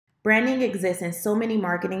Branding exists in so many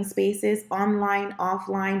marketing spaces, online,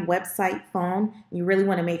 offline, website, phone. You really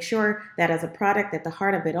want to make sure that as a product at the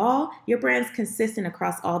heart of it all, your brand's consistent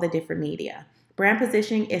across all the different media. Brand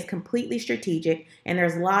positioning is completely strategic, and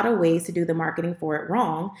there's a lot of ways to do the marketing for it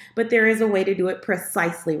wrong, but there is a way to do it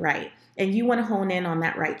precisely right. And you want to hone in on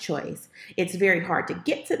that right choice. It's very hard to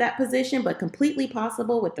get to that position, but completely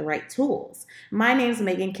possible with the right tools. My name is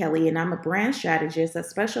Megan Kelly, and I'm a brand strategist that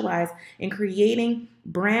specializes in creating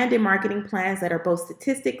brand and marketing plans that are both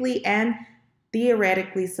statistically and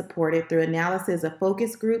theoretically supported through analysis of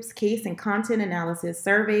focus groups, case and content analysis,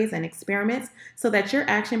 surveys, and experiments so that your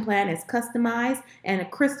action plan is customized and a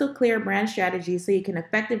crystal clear brand strategy so you can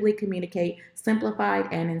effectively communicate simplified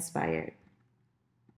and inspired.